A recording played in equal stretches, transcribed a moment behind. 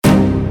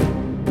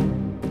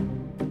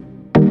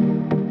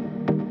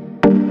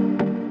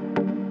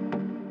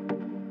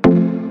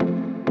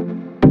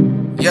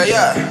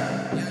yeah.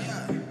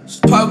 It's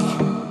Pokey.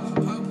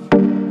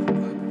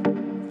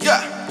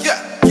 Yeah.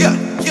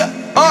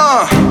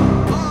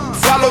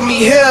 Follow me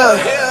here.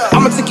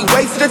 I'ma take you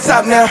way to the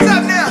top now.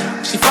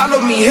 She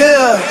followed me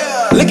here.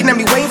 Looking at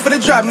me, waiting for the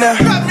drop now.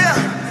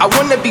 I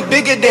wanna be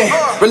bigger than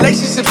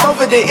relationships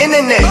over the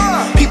internet.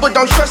 People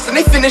don't trust and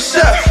they finish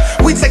up.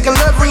 We taking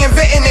love,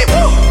 reinventing it.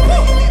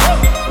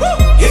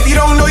 If you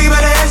don't know, you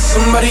better ask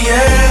somebody,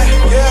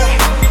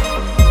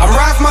 yeah. I'm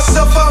riding for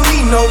myself, I don't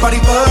need nobody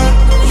but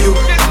you.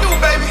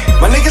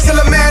 My niggas still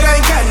mad, I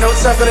ain't got no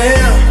time for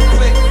them.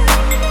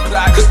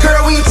 Cause girl,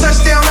 when you touch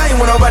down, I ain't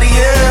want nobody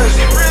else.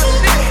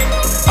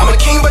 I'm a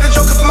king, but a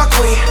joker for my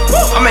queen.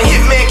 I'm a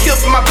hitman, kill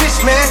for my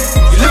bitch, man.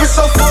 You living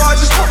so far, I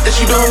just hope that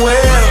you doing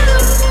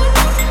well.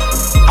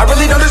 I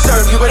really don't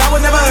deserve you, but I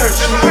would never hurt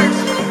you.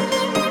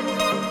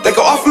 They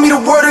could offer me the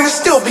world and it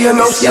still be a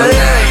no say.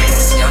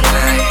 It's your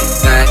night,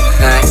 it's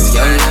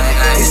your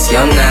night, it's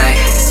your night,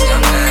 it's your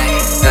night,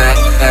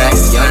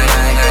 it's your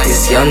night,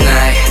 it's your night, it's your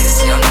night,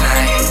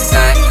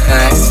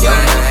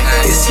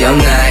 it's your night, it's your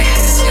night,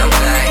 it's your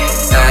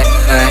night,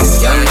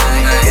 it's your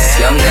night, it's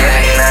your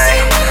night,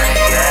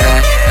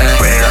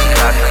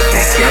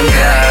 it's your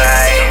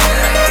night.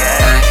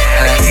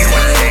 You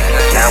want to take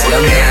it now with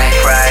me,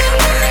 right?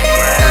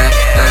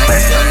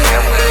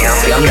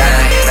 It's your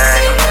night.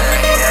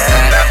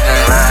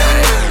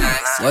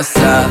 What's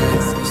up?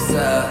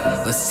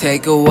 Let's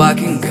take a walk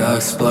and go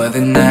explore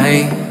the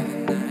night.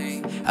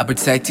 I'll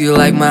protect you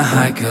like my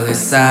heart, girl,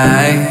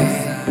 inside.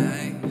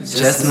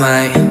 Just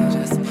might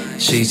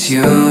treat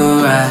you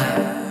right.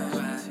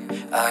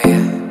 Oh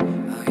yeah.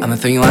 I'ma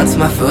throw you onto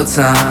my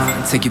futon,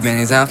 take your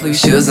panties off, leave your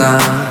shoes on.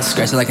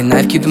 Scratch it like a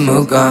knife, keep the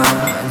move going.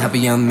 Help a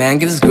young man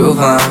get his groove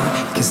on.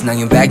 Kissing on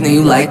your back, now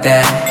you like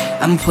that.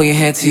 I'ma pull your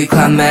hair to your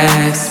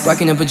climax.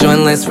 Sparking up a joint,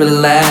 let's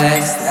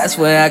relax. That's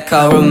what I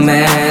call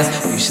romance.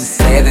 You should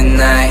stay the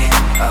night.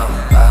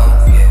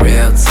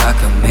 Real talk,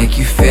 I'll make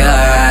you feel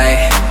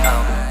alright.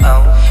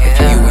 If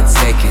you were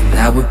taken,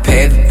 I would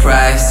pay the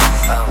price.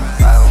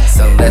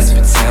 So let's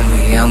pretend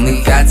we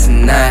only got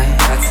tonight.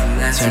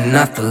 Turn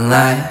off the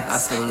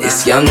lights.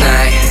 It's your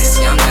night. It's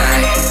your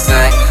night. It's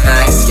your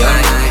night. It's your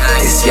night.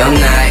 It's your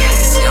night.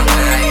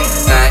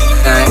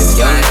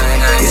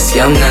 It's your night. It's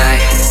your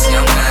night.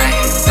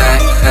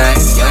 It's your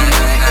night.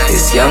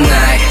 It's your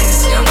night. It's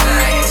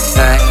your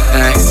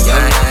night. It's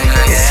your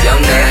night. It's your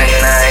night. It's your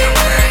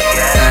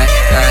night.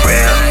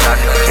 Real talk,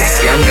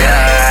 it's your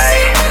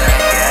night.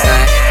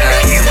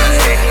 You want to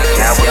take it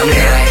now with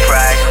me,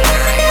 right?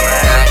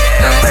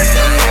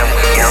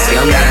 It's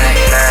your night.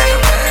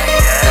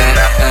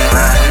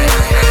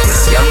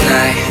 It's your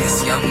night.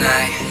 It's your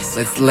night.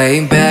 Let's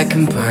lay back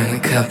and burn a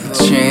couple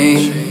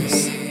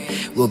trees.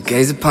 We'll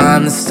gaze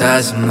upon the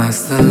stars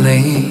amongst the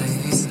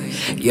leaves.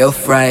 You're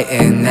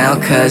frightened now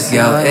cause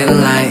you're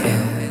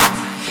enlightened.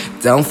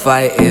 Don't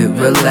fight it,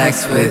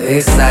 relax with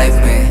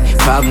excitement.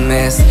 Problem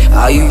is,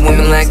 all you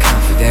women lack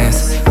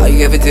confidence. All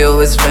you ever do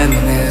is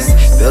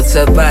reminisce. Built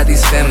up by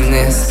these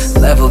feminists.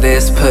 Level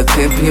this, put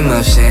pimp in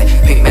motion.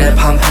 Pink mad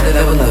palm headed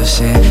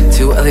evolution.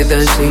 Too early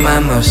to sleep my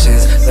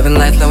emotions. Living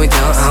life though we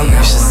don't own.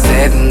 You should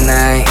stay the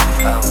night.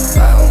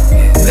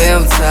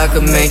 Real talk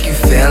will make you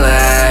feel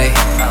like.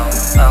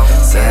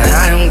 So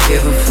I don't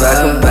give a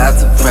fuck about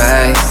the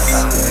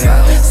price.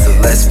 So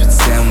let's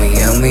pretend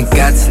we only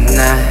got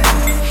tonight.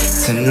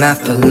 Turn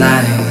off the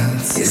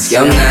lights. It's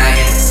your night.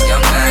 It's your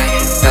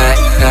night. It's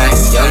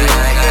your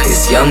night.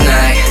 It's your night. It's your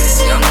night.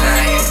 It's your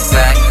night.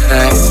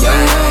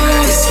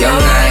 It's your night. It's your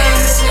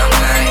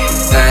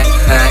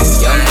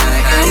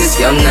night. It's your night. It's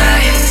your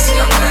night. It's your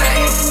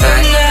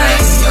night.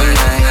 It's your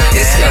night.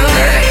 It's your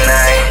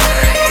night.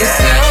 It's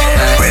your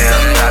night. Real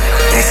talk.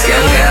 It's your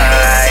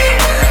night.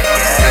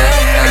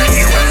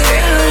 You want to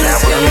take it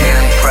now with me,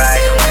 right?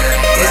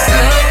 It's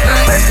your night.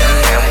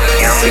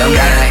 It's your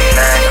night.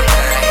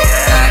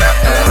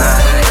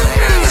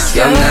 It's your night. It's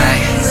your night. It's your night. It's your It's your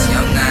night.